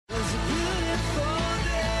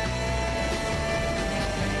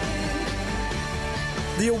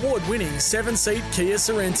The award-winning 7-seat Kia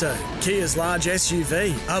Sorrento, Kia's large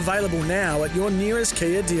SUV, available now at your nearest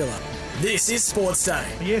Kia dealer. This is Sports Day.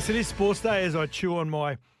 Yes, it is Sports Day as I chew on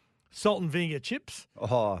my salt and vinegar chips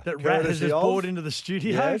that Rat has just brought into the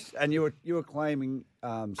studio. Yes, and you were claiming...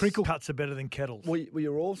 crinkle cuts are better than kettles. Well,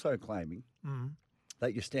 you were also claiming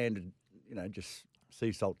that your standard, just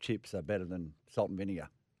sea salt chips are better than salt and vinegar.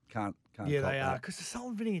 Can't Yeah, cop they are, that. because the salt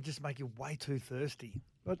and vinegar just make you way too thirsty.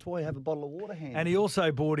 That's why you have a bottle of water handy. And he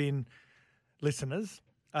also brought in, listeners,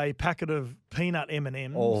 a packet of peanut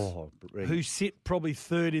M&Ms who sit probably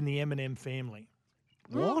third in the M&M family.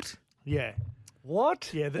 What? Yeah.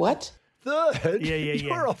 What? Yeah. What? Third? Yeah.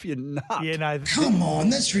 You're off your nut. Yeah, no. Come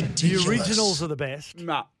on, that's ridiculous. The originals are the best.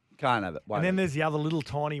 No, can't have it. Won't And then have it. there's the other little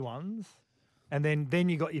tiny ones. And then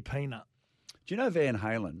you got your peanut. Do you know Van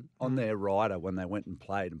Halen, on their rider, when they went and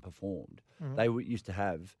played and performed, they used to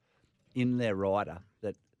have in their rider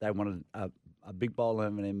that they wanted a big bowl of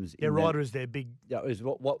M&Ms. Their rider is their big... Yeah, it was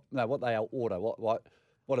what they order,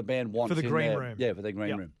 what a band wants. For the in green their, room. Yeah, for their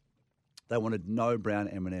green room. They wanted no brown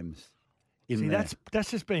M&Ms in See, there.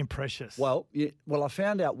 that's just being precious. Well, I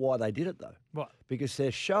found out why they did it, though. What? Because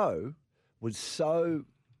their show was so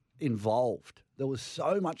involved. There was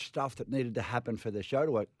so much stuff that needed to happen for their show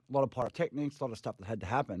to work. A lot of pyrotechnics, a lot of stuff that had to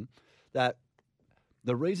happen. That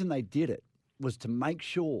the reason they did it was to make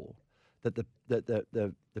sure that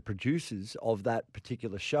the producers of that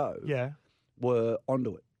particular show were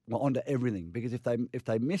onto it, onto everything. Because if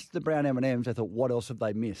they missed the brown M&Ms, they thought, what else have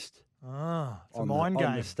they missed? It's a on mind game.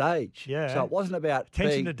 On the stage. Yeah. So it wasn't about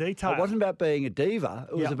Attention to detail. It wasn't about being a diva.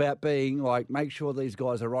 It was about being like, make sure these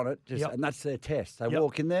guys are on it. And that's their test. They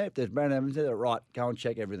walk in there, if there's brown M&Ms there, right, go and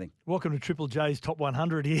check everything. Welcome to Triple J's Top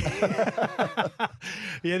 100 here.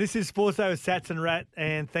 Yeah, this is Sports Day with Sats and Rat,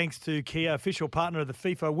 and thanks to Kia, official partner of the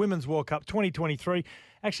FIFA Women's World Cup 2023.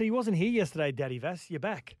 Actually, he wasn't here yesterday, Daddy Vass. You're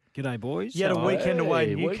back. G'day, boys. You had a weekend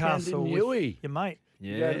away in weekend Newcastle in with Newey. your mate.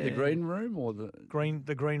 You go to the green room or the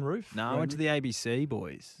green roof? No, I went to the ABC,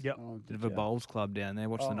 boys. Yep. Bit of a bowls club down there.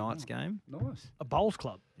 Watched the Knights game. Nice. A bowls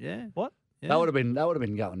club. Yeah. What? Yeah. That would have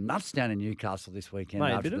been going nuts down in Newcastle this weekend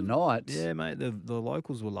Mate, after bit the of- Knights. Yeah, mate. The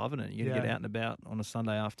locals were loving it. You can get out and about on a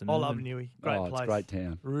Sunday afternoon. I love Newey. Great place. It's a great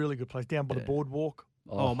town. Really good place. Down by the boardwalk.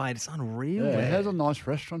 Oh, mate, it's unreal. Yeah, there. it has a nice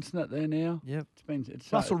restaurants in it there now. Yep.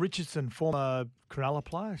 It's Russell Richardson, former Cronulla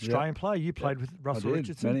player, Australian player. You played with Russell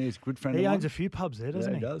Richardson. He's a good friend He of mine. owns a few pubs there,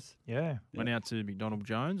 doesn't he he? does. Yeah. Went out to McDonald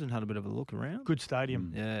Jones and had a bit of a look around. Good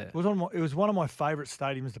stadium. Yeah. It was one of my favourite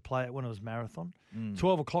stadiums to play at when it was marathon.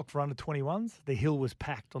 12 o'clock for under 21s. The hill was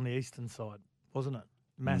packed on the eastern side, wasn't it?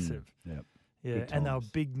 Massive. Yep. Yeah, Good and they were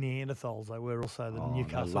times. big Neanderthals. They were also the I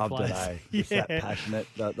Newcastle loved players. it, eh? Just that passionate.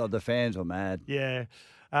 The fans were mad. Yeah.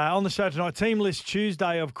 On the show tonight, Team List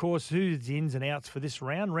Tuesday, of course. Who's the ins and outs for this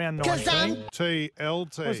round 19. TLT. Well,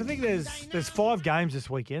 so I think there's 5 games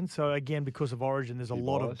this weekend. So, again, because of Origin, there's a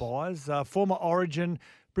lot of buys. Former Origin,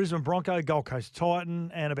 Brisbane Bronco, Gold Coast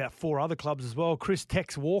Titan, and about 4 other clubs as well. Chris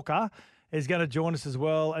Tex Walker is going to join us as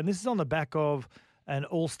well. And this is on the back of an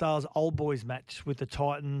All-Stars Old Boys match with the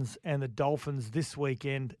Titans and the Dolphins this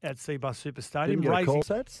weekend at Seabus Super Stadium. Didn't get a call,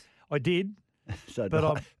 Sats? I did, So but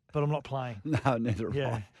I'm not playing. No, neither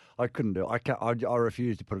am I. I couldn't do it. I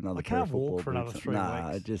refuse to put another I pair of can't walk football for another boots 3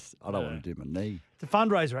 on. weeks. I don't want to do my knee. It's a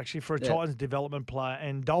fundraiser, actually, for a Titans development player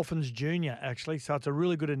and Dolphins junior, actually. So it's a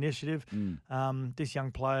really good initiative. This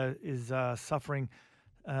young player is suffering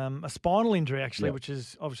a spinal injury, actually, which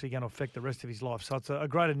is obviously going to affect the rest of his life. So it's a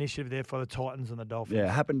great initiative there for the Titans and the Dolphins. Yeah,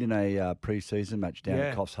 it happened in a pre-season match down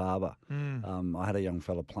at Coffs Harbour. I had a young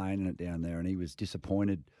fella playing in it down there, and he was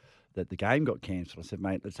disappointed that the game got cancelled. I said,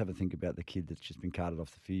 mate, let's have a think about the kid that's just been carted off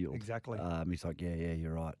the field. Exactly. He's like, yeah,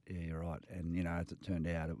 you're right. Yeah, you're right. And, as it turned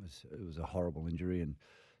out, it was a horrible injury, and,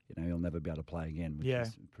 he'll never be able to play again, which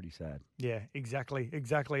is pretty sad. Yeah, exactly.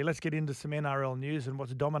 Let's get into some NRL news and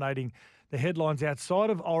what's dominating the headlines outside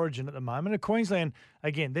of Origin at the moment. And Queensland,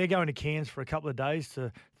 again, they're going to Cairns for a couple of days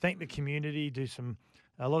to thank the community, do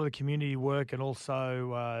a lot of the community work, and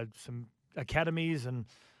also some academies and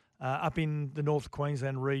up in the North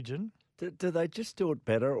Queensland region. Do they just do it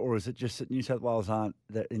better, or is it just that New South Wales not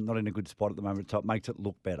in a good spot at the moment, so it makes it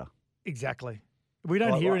look better? Exactly. We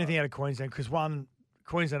don't hear anything out of Queensland because,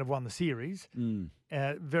 Queensland have won the series.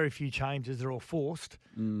 Very few changes. They're all forced.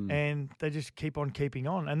 And they just keep on keeping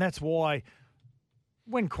on. And that's why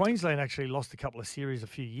when Queensland actually lost a couple of series a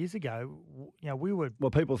few years ago, we were...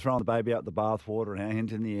 Well, people throwing the baby out the bathwater and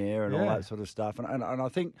hands in the air and all that sort of stuff. And I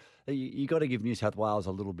think you got to give New South Wales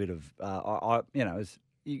a little bit of,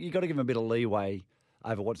 you got to give them a bit of leeway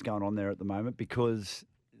over what's going on there at the moment, because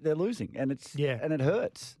they're losing, and and it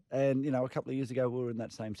hurts. And a couple of years ago we were in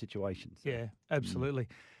that same situation. So. Yeah, absolutely.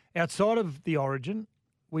 Outside of the Origin,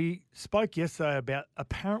 we spoke yesterday about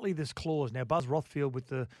apparently this clause. Now, Buzz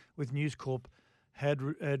Rothfield with News Corp had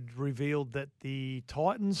revealed that the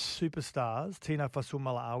Titans superstars, Tino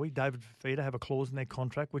Fa'asuamaleaui, David Fifita, have a clause in their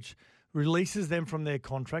contract which releases them from their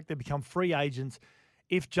contract. They become free agents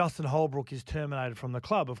if Justin Holbrook is terminated from the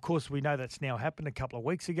club. Of course, we know that's now happened a couple of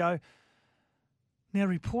weeks ago. Now,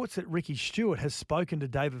 reports that Ricky Stewart has spoken to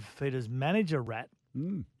David Fifita's manager, Rat,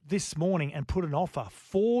 this morning and put an offer,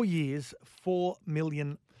 4 years, $4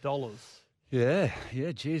 million. Yeah,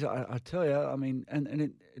 geez, I tell you, I mean,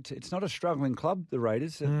 and it's not a struggling club, the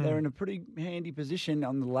Raiders. They're in a pretty handy position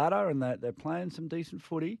on the ladder, and they're playing some decent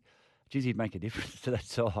footy. Geez, he'd make a difference to that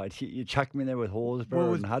side. You chuck him in there with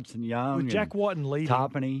Horsburgh and Hudson Young. With Jack White and leaving,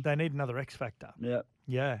 Tarpany. They need another X factor. Yeah.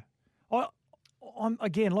 Yeah. I'm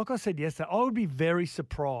again, like I said yesterday, I would be very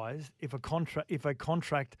surprised if a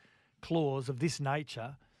contract clause of this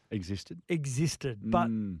nature existed. But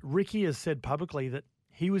Ricky has said publicly that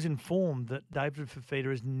he was informed that David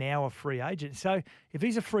Fifita is now a free agent. So if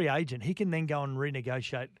he's a free agent, he can then go and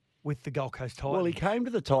renegotiate with the Gold Coast Titans. Well, he came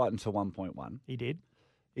to the Titans for 1.1. He did.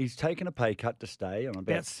 He's taken a pay cut to stay on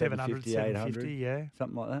about 750, 800, yeah.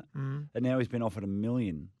 Something like that. And now he's been offered $1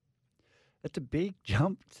 million. That's a big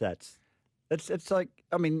jump, Sats. It's like,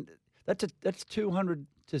 I mean, that's 200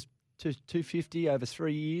 to 250 over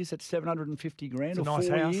 3 years. That's 750 grand it's or a nice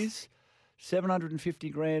 4 house. years. 750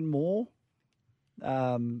 grand more.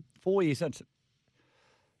 4 years, it's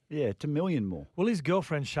 $1 million more. Well, his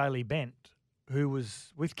girlfriend, Shaylee Bent, who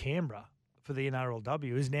was with Canberra for the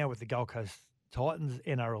NRLW, is now with the Gold Coast Titans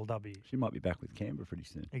NRLW. She might be back with Canberra pretty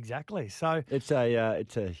soon. Exactly. So it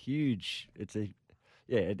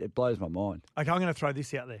blows my mind. Okay, I'm going to throw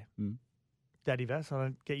this out there. Daddy Vass, I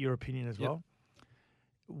don't get your opinion as well.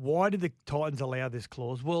 Why did the Titans allow this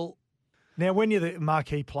clause? Well, now when you're the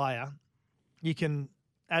marquee player, you can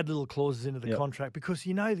add little clauses into the contract because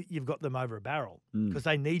you know that you've got them over a barrel because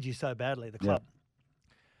they need you so badly, the club.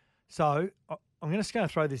 So I'm just going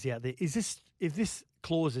to throw this out there. If this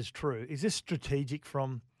clause is true, is this strategic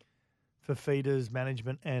from Fifita's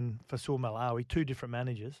management and Fa'asuamaleaui, two different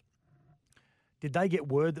managers? Did they get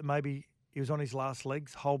word that maybe he was on his last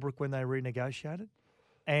legs, Holbrook, when they renegotiated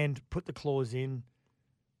and put the clause in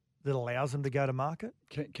that allows them to go to market?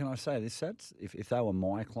 Can I say this, Sats? If they were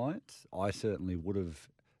my clients, I certainly would have,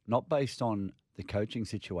 not based on the coaching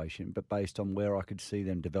situation, but based on where I could see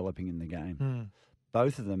them developing in the game.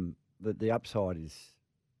 Both of them, the upside is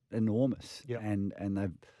enormous, and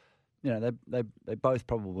they both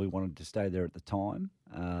probably wanted to stay there at the time.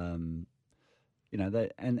 I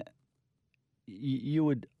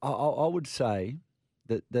would say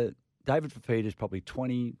that David Fifita is probably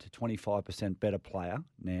 20 to 25% better player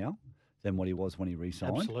now than what he was when he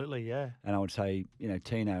re-signed. Absolutely, yeah. And I would say,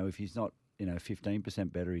 Tino, if he's not,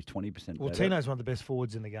 15% better, he's 20% better. Well, Tino's one of the best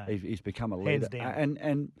forwards in the game. He's become a leader. Hands down.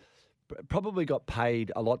 And probably got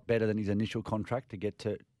paid a lot better than his initial contract to get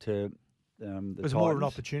to the Titans. It was more of an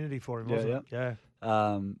opportunity for him, wasn't it? Yeah.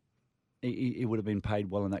 He would have been paid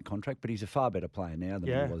well in that contract, but he's a far better player now than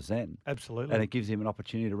he was then. Absolutely. And it gives him an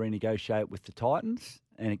opportunity to renegotiate with the Titans,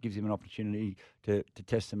 and it gives him an opportunity to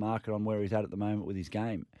test the market on where he's at the moment with his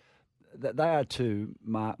game. They are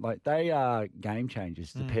they are game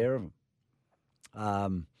changers, the pair of them.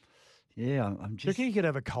 I'm just. Do you reckon you could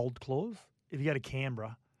have a cold clause if you go to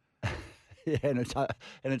Canberra? Yeah, and it's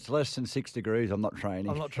less than 6 degrees. I'm not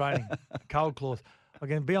training. Cold clause. I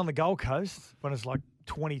can be on the Gold Coast when it's like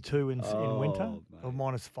 22 in winter, mate. or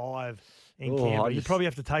 -5 in Canberra. You'd probably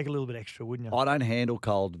have to take a little bit extra, wouldn't you? I don't handle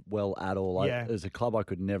cold well at all. Yeah. As a club, I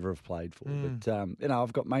could never have played for. But,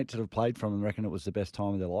 I've got mates that have played from and reckon it was the best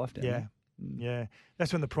time of their life down there. Yeah.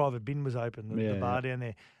 That's when the private bin was open, the bar down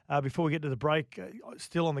there. Before we get to the break,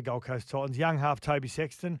 still on the Gold Coast Titans, young half Toby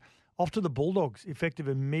Sexton, off to the Bulldogs, effective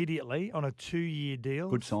immediately on a 2-year deal.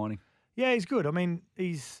 Good signing. Yeah, he's good. I mean,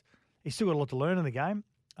 he's still got a lot to learn in the game.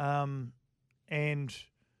 And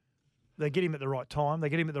they get him at the right time. They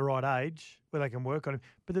get him at the right age where they can work on him.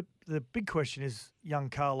 But the big question is young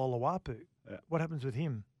Carl Oluwapu. Yeah. What happens with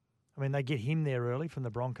him? I mean, they get him there early from the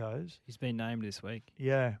Broncos. He's been named this week.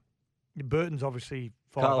 Yeah. Burton's obviously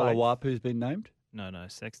 5'8". Carl Oluwapu's been named? No,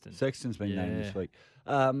 Sexton. Sexton's been named this week.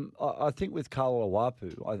 I think with Carl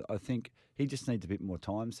Oluwapu, I think he just needs a bit more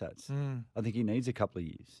time, Sats. I think he needs a couple of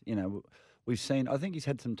years. We've seen. I think he's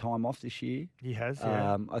had some time off this year. He has.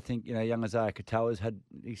 Yeah. I think young Isaiah Katoa's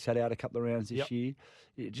he sat out a couple of rounds this year.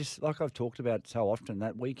 Just like I've talked about so often,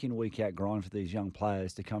 that week in week out grind for these young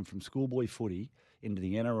players to come from schoolboy footy into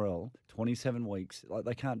the NRL, 27 weeks. Like,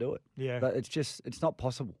 they can't do it. Yeah. But it's not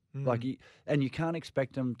possible. And you can't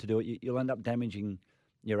expect them to do it. You'll end up damaging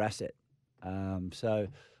your asset. So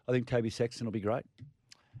I think Toby Sexton will be great.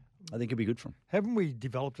 I think it'll be good for him. Haven't we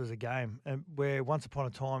developed as a game where once upon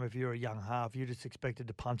a time, if you're a young half, you're just expected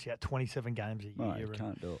to punch out 27 games a year? No, you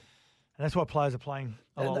can't do it. And that's why players are playing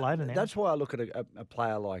a lot later now. That's why I look at a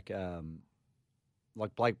player like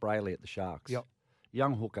Blake Brayley at the Sharks. Yep.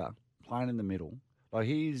 Young hooker, playing in the middle. Like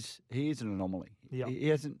he's an anomaly. Yep.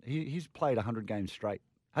 He's played 100 games straight.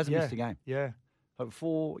 Hasn't missed a game. Yeah. Like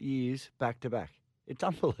 4 years back to back. It's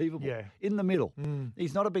unbelievable. Yeah. In the middle.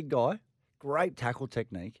 He's not a big guy. Great tackle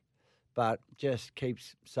technique, but just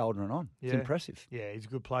keeps soldering on. It's impressive. Yeah, he's a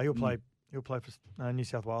good player. He'll play for New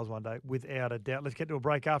South Wales one day, without a doubt. Let's get to a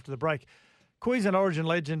break after the break. Queensland Origin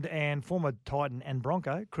legend and former Titan and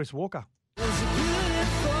Bronco, Chris Walker.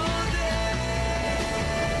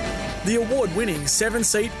 The award-winning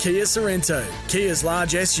 7-seat Kia Sorrento, Kia's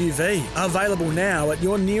large SUV, available now at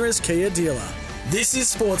your nearest Kia dealer. This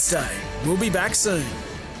is Sportsday. We'll be back soon.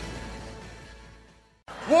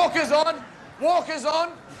 Walker's on. Walker's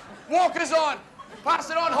on. Walker's on. Pass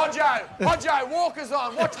it on, Hodjo. Hodjo, Walker's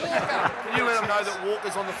on. Watch Walker. Can you let them know that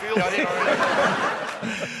Walker's on the field?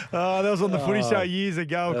 That was on the Footy Show years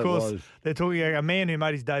ago, of course. Was. They're talking about a man who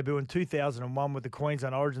made his debut in 2001 with the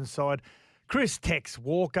Queensland Origin side, Chris Tex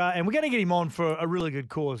Walker, and we're going to get him on for a really good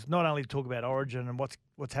cause, not only to talk about Origin and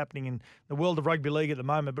what's happening in the world of rugby league at the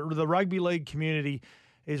moment, but the rugby league community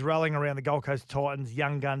is rallying around the Gold Coast Titans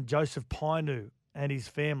young gun Joseph Painu and his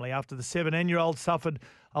family after the 17-year-old suffered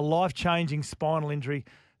a life-changing spinal injury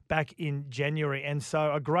back in January. And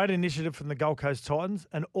so a great initiative from the Gold Coast Titans,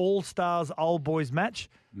 an all-stars old boys match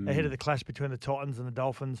ahead of the clash between the Titans and the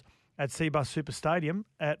Dolphins at Seabus Super Stadium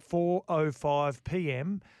at 4:05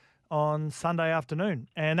 p.m. on Sunday afternoon.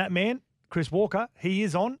 And that man, Chris Walker, he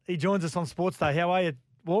is on. He joins us on Sports Day. How are you,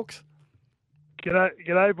 Walks?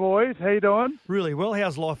 G'day, boys. How you doing? Really well.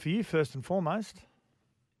 How's life for you, first and foremost?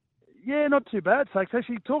 Yeah, not too bad, thanks.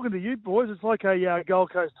 Actually, talking to you, boys, it's like a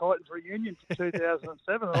Gold Coast Titans reunion from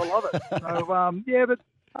 2007, and I love it. So, yeah, but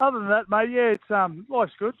other than that, mate, yeah, it's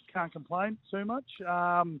life's good. Can't complain too much.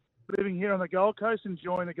 Living here on the Gold Coast,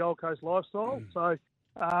 enjoying the Gold Coast lifestyle. So,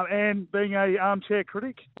 and being a armchair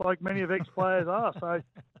critic, like many of ex-players are. So, you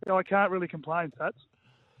know, I can't really complain, Tats.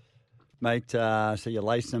 Mate, so you're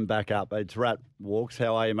lacing them back up. It's Rat Walks.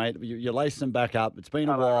 How are you, mate? You're lacing them back up. It's been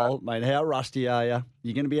a while, mate. How rusty are you?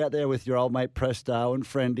 You're going to be out there with your old mate Presto and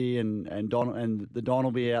Friendy and Don, and the Don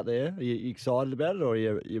will be out there. Are you excited about it, or are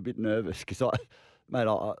you a bit nervous? Because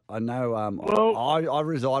I know I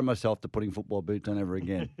resigned myself to putting football boots on ever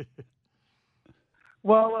again.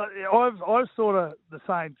 Well, I've sort of the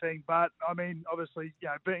same thing, but I mean, obviously, you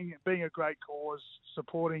know, being a great cause,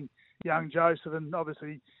 supporting young Joseph, and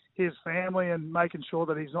obviously his family, and making sure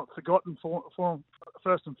that he's not forgotten for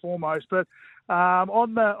first and foremost. But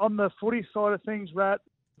on the footy side of things, Rat,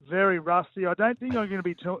 very rusty. I don't think I'm going to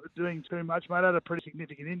be doing too much, mate. I had a pretty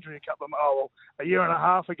significant injury a year and a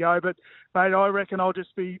half ago. But, mate, I reckon I'll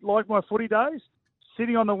just be like my footy days,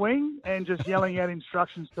 sitting on the wing and just yelling out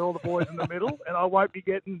instructions to all the boys in the middle, and I won't be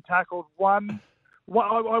getting tackled I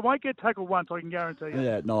won't get tackled once, I can guarantee you.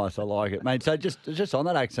 Yeah, nice. I like it, mate. So just on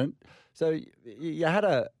that accent, so you had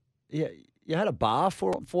a bar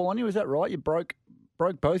fall on you, is that right? You broke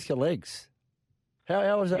both your legs.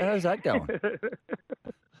 How's that going?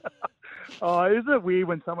 Oh, isn't it weird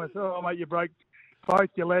when someone says, "Oh, mate, you broke both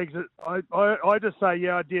your legs"? I just say,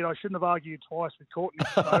 "Yeah, I did." I shouldn't have argued twice with Courtney.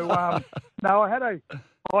 So no, I had a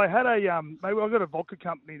maybe I've got a vodka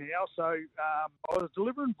company now, so I was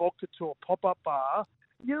delivering vodka to a pop-up bar.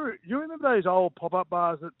 You remember those old pop-up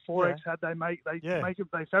bars that Forex had? They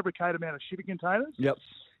fabricate them out of shipping containers. Yep.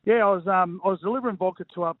 Yeah, I was delivering vodka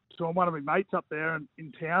to one of my mates up there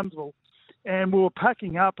in Townsville, and we were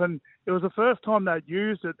packing up, and it was the first time they'd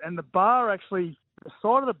used it, and the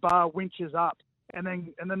side of the bar winches up, and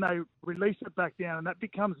then they release it back down, and that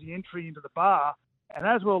becomes the entry into the bar. And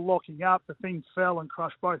as we were locking up, the thing fell and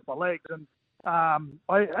crushed both my legs, and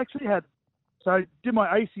I actually did my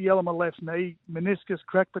ACL on my left knee, meniscus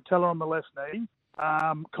cracked patella on my left knee,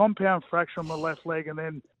 compound fracture on my left leg, and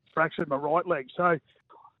then fractured my right leg. So,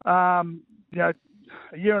 you know,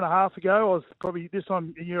 a year and a half ago, I was sitting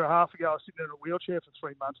in a wheelchair for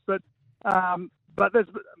 3 months. But there's,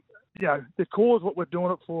 you know, the cause what we're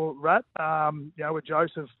doing it for, Rat, you know, with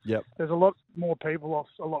Joseph, there's a lot more people off,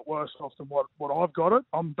 a lot worse off than what I've got it.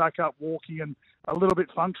 I'm back up walking and a little bit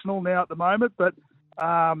functional now at the moment, but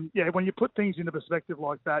when you put things into perspective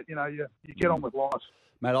like that, you get on with life.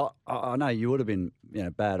 Mate, I know you would have been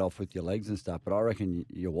bad off with your legs and stuff, but I reckon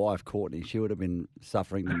your wife, Courtney, she would have been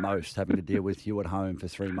suffering the most having to deal with you at home for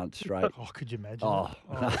 3 months straight. Oh, could you imagine? Oh.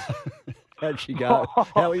 How'd she go?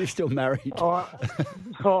 How are you still married?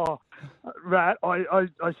 Rat, I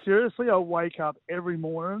seriously, I wake up every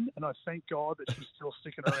morning and I thank God that she's still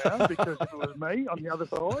sticking around, because if it was me on the other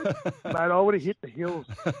side, mate, I would have hit the hills.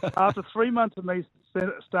 After 3 months of me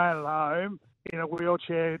staying at home in a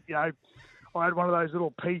wheelchair, I had one of those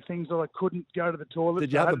little pee things that I couldn't go to the toilet.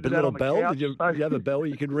 Did you have a little bell? Did you have a bell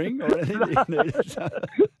you could ring or anything?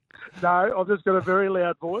 No, I've just got a very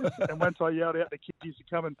loud voice, and once I yelled out, the kids used to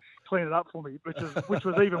come and clean it up for me, which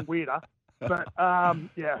was even weirder. But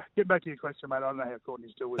get back to your question, mate. I don't know how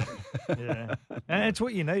Courtney's still with me. Yeah, and it's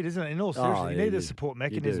what you need, isn't it? In all seriousness, you need the support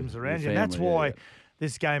mechanisms around you, and that's why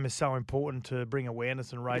this game is so important to bring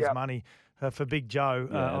awareness and raise money for Big Joe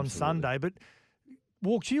on Sunday. But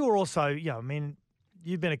Walks, you are also,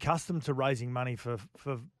 you've been accustomed to raising money for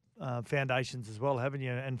foundations as well, haven't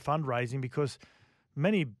you? And fundraising, because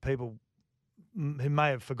many people who may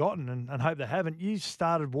have forgotten and hope they haven't, you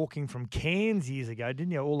started walking from Cairns years ago,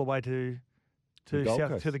 didn't you? All the way to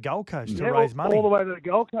the Gold Coast to raise money. All the way to the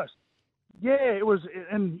Gold Coast. Yeah, it was,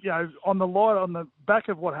 and on the back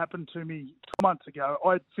of what happened to me 2 months ago,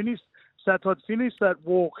 I'd finished that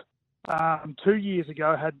walk 2 years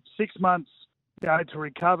ago. Had 6 months to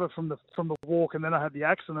recover from the walk, and then I had the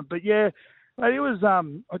accident. But it was.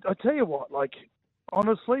 I tell you what, like,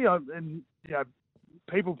 honestly,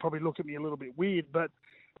 people probably look at me a little bit weird, but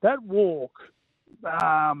that walk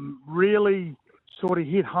really sort of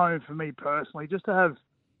hit home for me personally. Just to have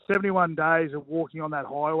 71 days of walking on that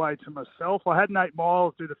highway to myself. I had 8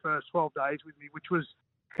 miles through the first 12 days with me,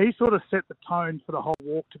 he sort of set the tone for the whole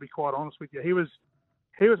walk, to be quite honest with you. He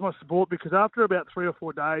was my support, because after about 3 or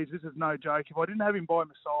 4 days, this is no joke, if I didn't have him by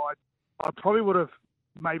my side, I probably would have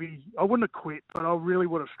I wouldn't have quit, but I really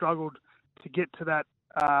would have struggled to get to that,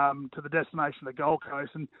 to the destination, the Gold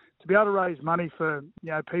Coast, and to be able to raise money for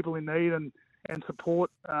people in need and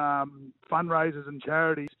support fundraisers and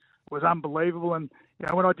charities was unbelievable. And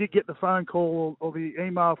when I did get the phone call or the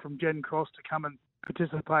email from Jen Cross to come and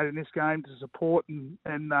participate in this game to support and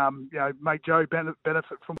make Joe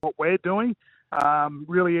benefit from what we're doing,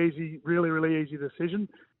 really easy decision.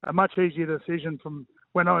 A much easier decision from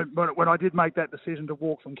when I did make that decision to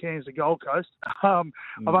walk from Cairns to Gold Coast. I've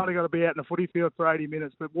only got to be out in a footy field for 80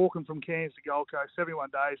 minutes, but walking from Cairns to Gold Coast 71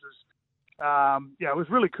 days was it was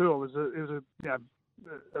really cool. It was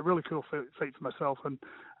a really cool feat for myself, and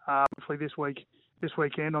hopefully this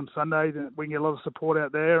weekend on Sunday we can get a lot of support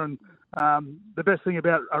out there. And the best thing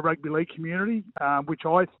about a rugby league community, which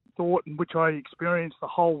I thought and which I experienced the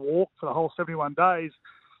whole walk for the whole 71 days,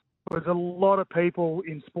 was a lot of people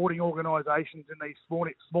in sporting organisations in these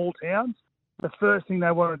small towns. The first thing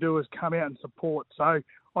they want to do is come out and support. So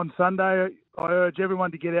on Sunday, I urge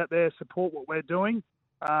everyone to get out there, support what we're doing.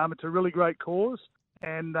 It's a really great cause,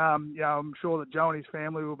 and I'm sure that Joe and his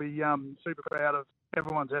family will be super proud of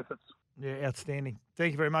everyone's efforts. Yeah, outstanding.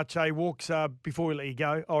 Thank you very much. Hey, Walks, before we let you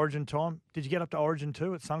go, Origin time. Did you get up to Origin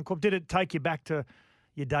 2 at Suncorp? Did it take you back to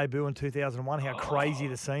your debut in 2001, how crazy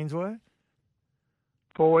the scenes were?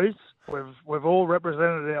 Boys, we've all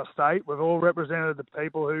represented our state. We've all represented the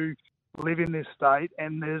people who live in this state,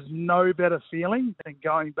 and there's no better feeling than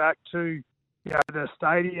going back to the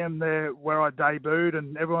stadium there where I debuted,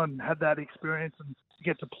 and everyone had that experience, and to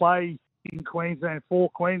get to play in Queensland for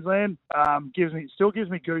Queensland still gives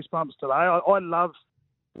me goosebumps today. I love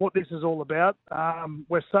what this is all about.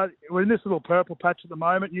 We're in this little purple patch at the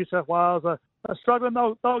moment. New South Wales are struggling.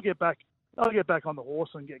 They'll get back. They'll get back on the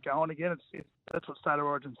horse and get going again. That's what State of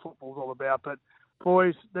Origin football is all about. But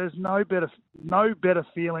boys, there's no better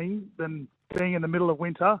feeling than being in the middle of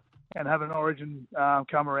winter and having Origin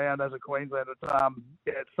come around as a Queenslander.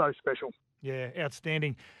 It's so special. Yeah,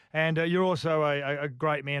 outstanding. And you're also a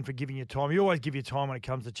great man for giving your time. You always give your time when it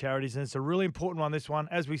comes to charities, and it's a really important one, this one.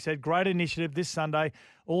 As we said, great initiative this Sunday,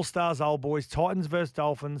 All Stars Old Boys, Titans versus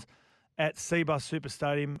Dolphins at Seabus Super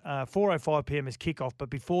Stadium. 4:05pm is kickoff, but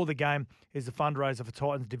before the game is the fundraiser for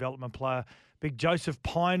Titans development player, big Joseph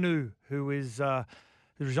Painu, who's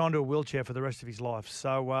resigned to a wheelchair for the rest of his life.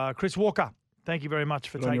 So, Chris Walker, thank you very much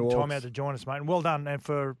for taking time out to join us, mate. And well done, and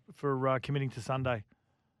for committing to Sunday.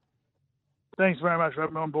 Thanks very much for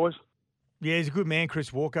having me on, boys. Yeah, he's a good man,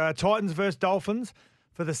 Chris Walker. Titans versus Dolphins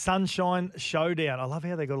for the Sunshine Showdown. I love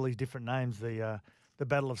how they got all these different names. The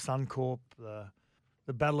Battle of Suncorp,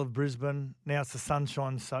 the Battle of Brisbane. Now it's the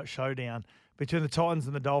Sunshine Showdown between the Titans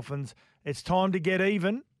and the Dolphins. It's time to get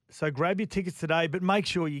even. So grab your tickets today, but make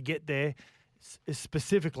sure you get there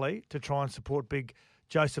specifically to try and support big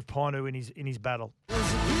Joseph Pinu in his battle.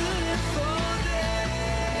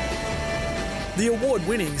 The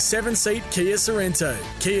award-winning 7-seat Kia Sorrento,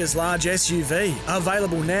 Kia's large SUV,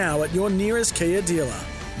 available now at your nearest Kia dealer.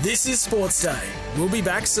 This is Sportsday. We'll be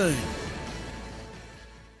back soon.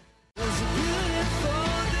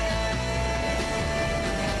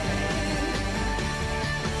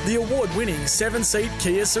 The award-winning 7-seat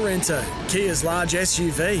Kia Sorrento, Kia's large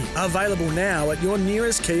SUV, available now at your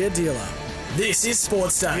nearest Kia dealer. This is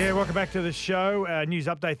Sportsday. Yeah, welcome back to the show. News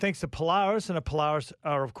update thanks to Polaris. And Polaris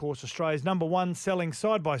are, of course, Australia's #1 selling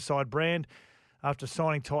side-by-side brand. After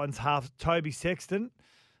signing Titans half Toby Sexton,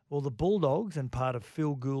 well, the Bulldogs, and part of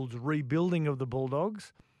Phil Gould's rebuilding of the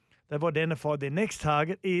Bulldogs, they've identified their next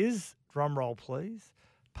target is, drum roll please,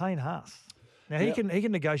 Payne Haas. Now, he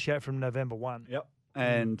can negotiate from November 1. Yep.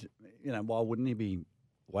 And, why wouldn't he be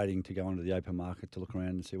waiting to go onto the open market to look around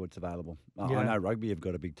and see what's available? I know Rugby have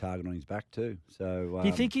got a big target on his back too. So, do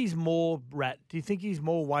you think he's more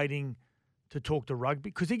waiting to talk to Rugby?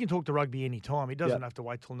 Because he can talk to Rugby any time. He doesn't have to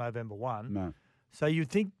wait till November 1. No. So you'd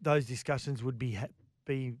think those discussions would be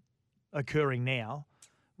occurring now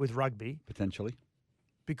with Rugby. Potentially.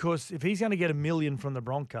 Because if he's going to get $1 million from the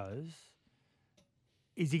Broncos,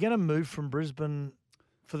 is he going to move from Brisbane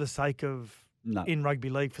for the sake of... No. In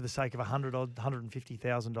rugby league for the sake of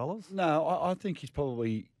 $150,000? No, I think he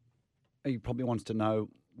probably wants to know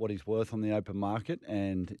what he's worth on the open market,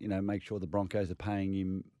 and make sure the Broncos are paying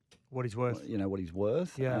him what he's worth. What he's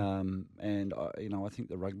worth. Yeah. And I think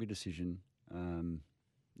the Rugby decision,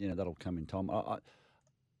 that'll come in time.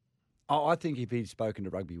 I think if he'd spoken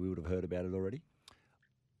to Rugby, we would have heard about it already.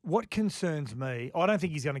 What concerns me, I don't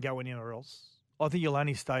think he's going to go anywhere else. I think he'll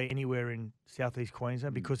only stay anywhere in southeast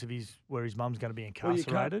Queensland because of where his mum's going to be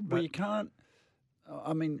incarcerated. Well, you can't.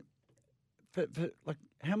 I mean, for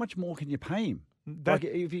how much more can you pay him?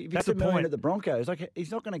 If he gets $1 million at the Broncos, he's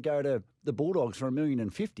not going to go to the Bulldogs for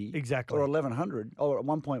 $1,050,000 exactly, or $1,100 or at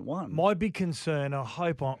 1.1. My big concern, I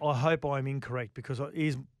hope I'm incorrect, because he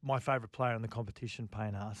is my favourite player in the competition,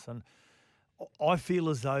 Payne Haas, and I feel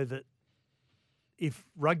as though that if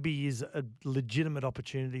Rugby is a legitimate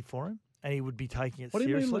opportunity for him, and he would be taking it seriously. What do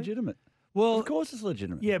you mean legitimate? Well, of course it's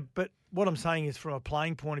legitimate. Yeah, but what I'm saying is from a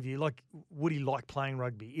playing point of view, would he like playing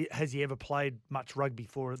rugby? Has he ever played much rugby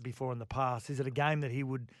before in the past? Is it a game that he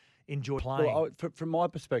would enjoy playing? Well, from my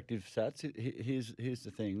perspective, Sats, here's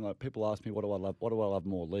the thing. Like, people ask me, what do I love? What do I love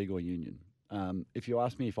more, league or union? If you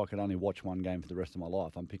ask me if I could only watch one game for the rest of my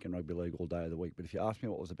life, I'm picking rugby league all day of the week. But if you ask me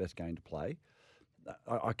what was the best game to play,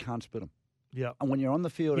 I can't split them. Yeah. And when you're on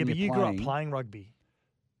the field and you're grew up playing rugby.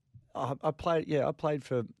 I played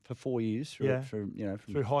for 4 years through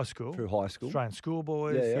high school. Through high school. Australian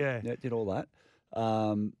schoolboys. Yeah, did all that.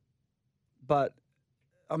 But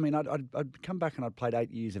I mean, I'd come back and I'd played 8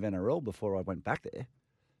 years of NRL before I went back there.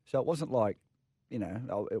 So it wasn't like,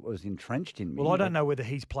 it was entrenched in me. Well, I don't know whether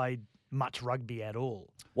he's played much rugby at all.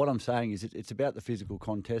 What I'm saying is it's about the physical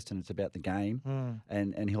contest and it's about the game,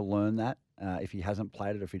 and he'll learn that if he hasn't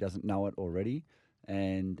played it, or if he doesn't know it already.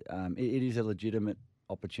 And it is a legitimate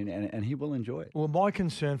opportunity, and he will enjoy it. Well, my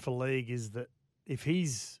concern for league is that if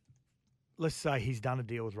let's say he's done a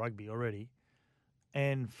deal with Rugby already,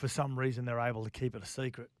 and for some reason they're able to keep it a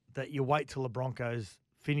secret, that you wait till the Broncos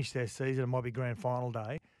finish their season, it might be grand final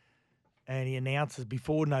day, and he announces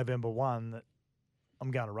before November 1 that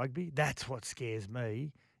I'm going to Rugby. That's what scares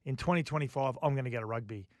me. In 2025, I'm going to go to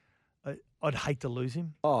Rugby. I'd hate to lose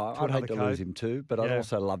him. Oh, I'd hate to lose him too, but I'd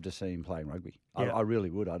also love to see him playing rugby. Yeah. I really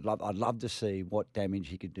would. I'd love to see what damage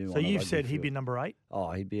he could do. So on you've the said rugby he'd be field. number 8? Oh,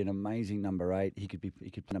 he'd be an amazing number 8. He could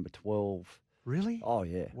play number 12. Really? Oh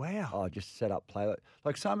yeah. Wow. Oh, just set up play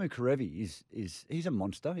like Samu Karevi he's a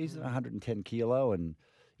monster. He's 110 kilo and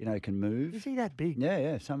can move. Is he that big?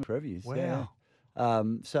 Yeah. Samu Karevi is. Wow. Yeah.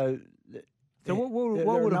 So what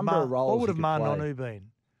would have Marnonu been?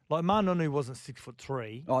 Like, Marnonu wasn't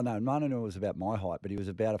 6'3". Oh, no, Marnonu was about my height, but he was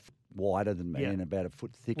about a foot wider than me and about a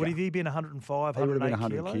foot thicker. Would he have been 105, 108 He would have been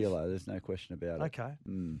 100 kilos? kilo, there's no question about it. Okay.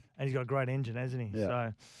 And he's got a great engine, hasn't he?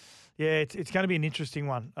 Yeah. So, it's going to be an interesting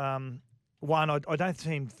one. I don't see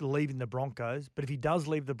him leaving the Broncos, but if he does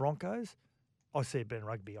leave the Broncos, I see it being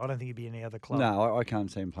Rugby. I don't think he'd be any other club. No, I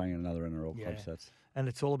can't see him playing in another NRL club. So and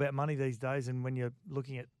it's all about money these days, and when you're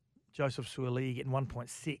looking at Joseph Suaalii getting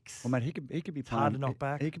 1.6. Well, mate, he could be playing. Hard to knock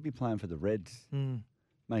back. He could be playing for the Reds,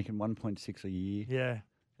 making 1.6 a year. Yeah.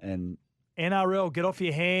 And NRL, get off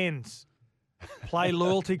your hands. Play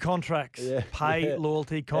loyalty contracts. Pay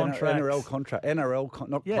loyalty contracts. NRL contract.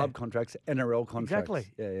 Not club contracts, NRL contracts. Exactly.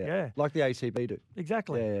 Yeah. Like the ACB do.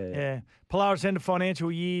 Exactly. Yeah. Polaris end of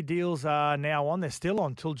financial year deals are now on. They're still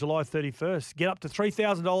on till July 31st. Get up to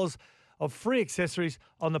 $3,000 of free accessories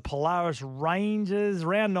on the Polaris Rangers.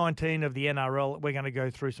 Round 19 of the NRL. We're going to go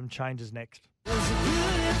through some changes next.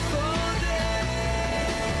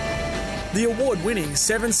 The award-winning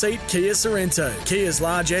 7-seat Kia Sorento, Kia's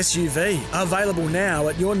large SUV, available now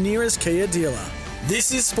at your nearest Kia dealer.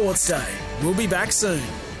 This is Sportsday. We'll be back soon.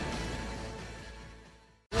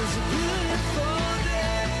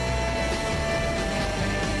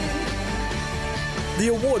 The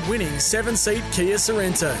award-winning 7-seat Kia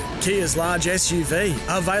Sorento, Kia's large SUV,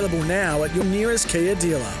 available now at your nearest Kia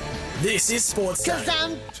dealer. This is Sportsday.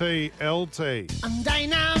 TLT. I'm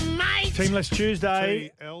dynamite. Teamless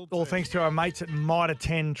Tuesday, TLT. all thanks to our mates at Mitre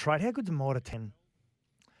 10 Trade. How good's a Mitre 10?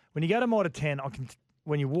 When you go to Mitre 10,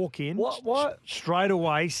 when you walk in, What? straight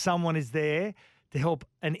away someone is there to help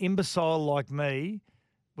an imbecile like me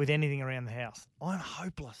with anything around the house. I'm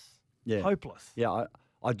hopeless. Yeah. Hopeless. Yeah,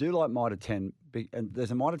 I do like Mitre 10, and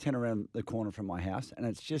there's a Mitre 10 around the corner from my house, and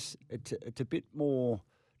it's a bit more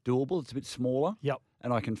doable. It's a bit smaller. Yep.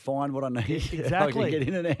 And I can find what I need. Exactly. I can get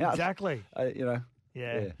in and out. Exactly.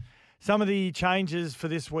 Yeah. Some of the changes for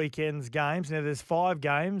this weekend's games. Now, there's 5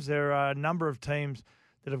 games. There are a number of teams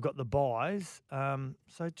that have got the buys.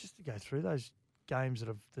 So just to go through those games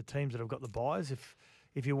the teams that have got the buys,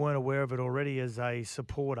 if you weren't aware of it already as a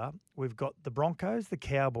supporter, we've got the Broncos, the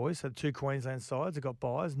Cowboys, so the 2 Queensland sides have got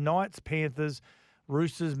buys. Knights, Panthers,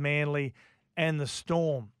 Roosters, Manly, and the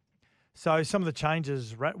Storm. So some of the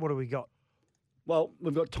changes, Rat, what do we got? Well,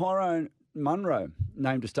 we've got Tyrone Munro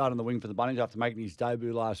named to start on the wing for the Bunnies after making his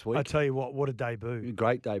debut last week. I tell you what a debut.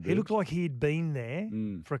 Great debut. He looked like he'd been there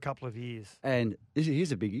for a couple of years. And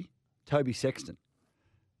here's a biggie. Toby Sexton.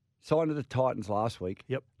 Signed to the Titans last week.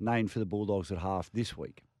 Yep. Named for the Bulldogs at half this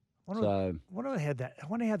week. I wonder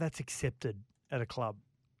how that's accepted at a club.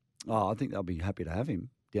 Oh, I think they'll be happy to have him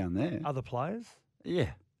down there. Other players? Yeah.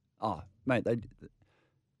 Oh, mate,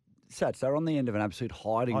 Sats, they're on the end of an absolute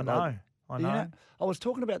hiding. I know. I was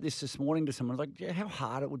talking about this morning to someone. Like, how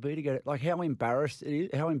hard it would be to get it. Like, how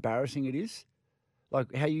embarrassing it is. Like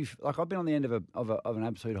I've been on the end of an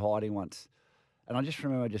absolute hiding once, and I just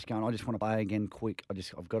remember just going, I just want to play again quick.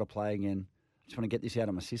 I've got to play again. I just want to get this out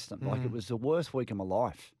of my system. Like, it was the worst week of my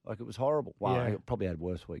life. Like, it was horrible. Well, I probably had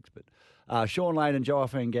worse weeks, but Sean Lane and Joe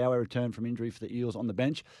Ngowe returned from injury for the Eels on the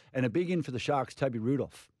bench, and a big in for the Sharks. Toby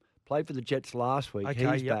Rudolph played for the Jets last week.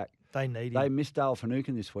 Okay, He's back. They need him. They missed Dale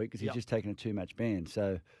Finucane this week because he's just taken a 2-match ban.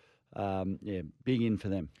 So, big in for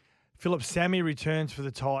them. Philip Sammy returns for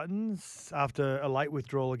the Titans after a late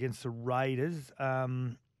withdrawal against the Raiders.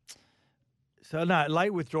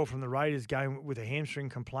 Late withdrawal from the Raiders game with a hamstring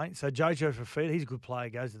complaint. So Jojo Fafita, he's a good player,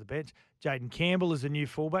 goes to the bench. Jaden Campbell is the new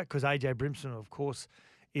fullback because AJ Brimson, of course,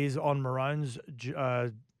 is on Maroon's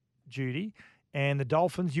duty. And the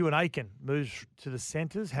Dolphins, Ewan Aiken moves to the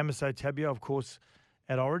centres. Hamiso Tabio, of course,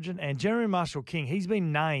 at Origin. And Jeremy Marshall-King, he's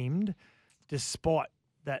been named despite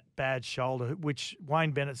that bad shoulder, which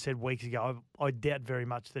Wayne Bennett said weeks ago. I doubt very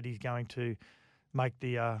much that he's going to make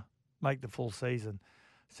the full season.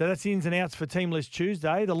 So that's the ins and outs for Teamless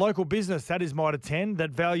Tuesday. The local business, that is Mitre 10,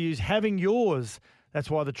 that values having yours. That's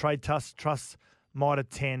why the Trade trusts Mitre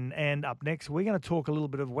 10. And up next, we're going to talk a little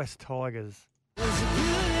bit of West Tigers.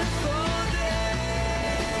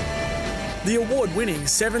 The award-winning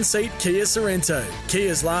 7-seat Kia Sorento,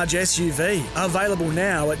 Kia's large SUV, available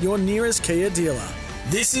now at your nearest Kia dealer.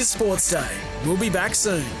 This is Sportsday. We'll be back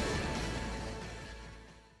soon.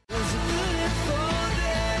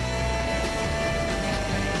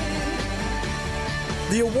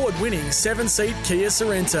 The award-winning 7-seat Kia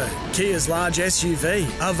Sorento, Kia's large SUV,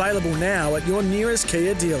 available now at your nearest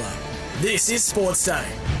Kia dealer. This is Sportsday.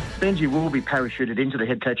 Benji will be parachuted into the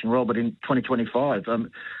head coaching role, but in 2025.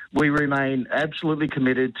 We remain absolutely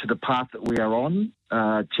committed to the path that we are on.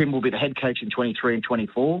 Tim will be the head coach in 23 and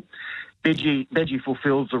 24. Benji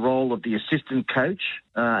fulfills the role of the assistant coach,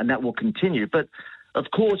 and that will continue. But,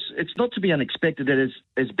 of course, it's not to be unexpected that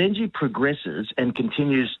as Benji progresses and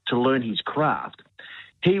continues to learn his craft,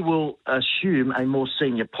 he will assume a more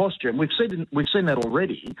senior posture. And we've seen that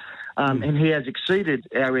already, and he has exceeded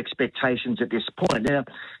our expectations at this point. Now,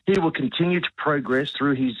 he will continue to progress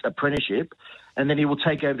through his apprenticeship, and then he will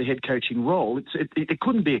take over the head coaching role. It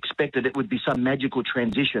couldn't be expected it would be some magical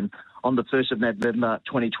transition on the 1st of November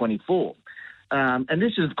 2024. And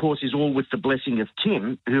this, of course, is all with the blessing of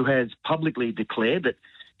Tim, who has publicly declared that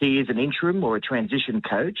he is an interim or a transition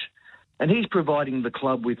coach. And he's providing the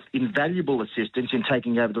club with invaluable assistance in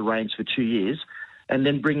taking over the reins for 2 years and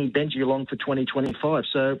then bringing Benji along for 2025.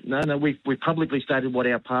 So, no, we've publicly stated what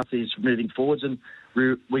our path is moving forwards, and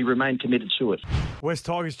we remain committed to it. West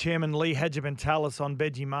Tigers chairman Lee Hadjibentalis on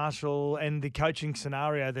Benji Marshall and the coaching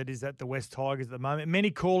scenario that is at the West Tigers at the moment.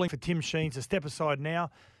 Many calling for Tim Sheen to step aside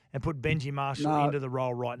now and put Benji Marshall into the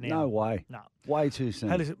role right now. No way. No. Way too soon.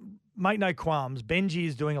 Hey, listen, make no qualms. Benji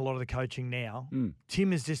is doing a lot of the coaching now.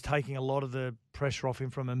 Tim is just taking a lot of the pressure off him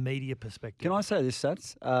from a media perspective. Can I say this,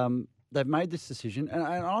 Sats? They've made this decision, and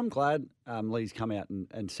I'm glad Lee's come out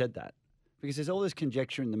and said that, because there's all this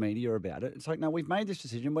conjecture in the media about it. It's like, no, we've made this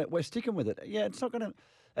decision. We're sticking with it. Yeah, it's not going to...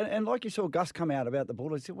 And like you saw Gus come out about the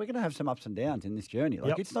Bulldogs, we're going to have some ups and downs in this journey.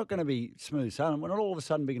 Like, It's not going to be smooth sailing. We're not all of a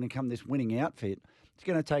sudden going to become this winning outfit. It's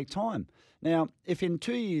going to take time. Now, if in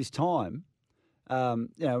 2 years' time, in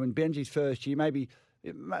Benji's first year, maybe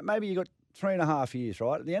you got 3.5 years,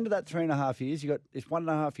 right? At the end of that 3.5 years, it's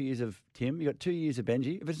 1.5 years of Tim. You got 2 years of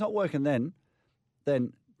Benji. If it's not working then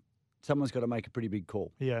someone's got to make a pretty big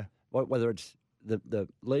call. Yeah. Whether it's the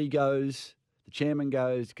league goes, the chairman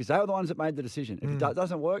goes, because they were the ones that made the decision. If it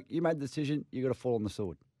doesn't work, you made the decision, you got to fall on the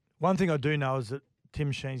sword. One thing I do know is that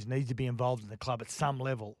Tim Sheens needs to be involved in the club at some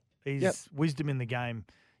level. He's wisdom in the game.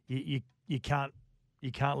 You can't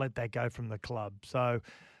let that go from the club. So,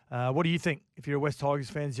 what do you think? If you're a West Tigers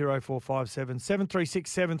fan, 0457 736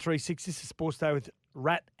 736. This is Sportsday with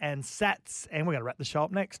Rat and Sats, and we're going to wrap the show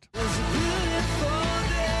up next.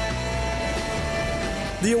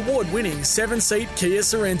 The award-winning 7-seat Kia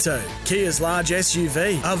Sorrento, Kia's large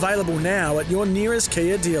SUV, available now at your nearest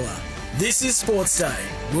Kia dealer. This is Sportsday.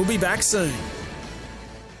 We'll be back soon.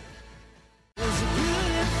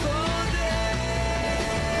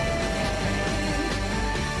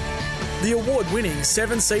 The award-winning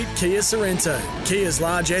 7-seat Kia Sorrento, Kia's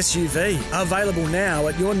large SUV, available now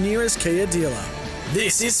at your nearest Kia dealer.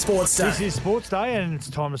 This is Sportsday. This is Sportsday, and it's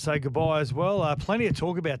time to say goodbye as well. Plenty to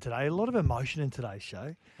talk about today. A lot of emotion in today's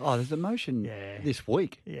show. Oh, there's emotion this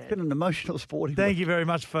week. Yeah. It's been an emotional sporting Thank week. you very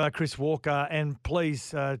much for Chris Walker. And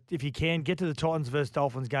please, if you can, get to the Titans versus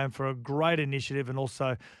Dolphins game for a great initiative, and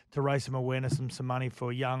also to raise some awareness and some money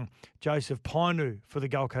for young Joseph Painu for the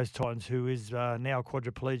Gold Coast Titans, who is now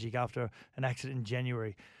quadriplegic after an accident in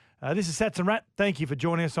January. This is Sats and Rat. Thank you for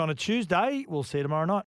joining us on a Tuesday. We'll see you tomorrow night.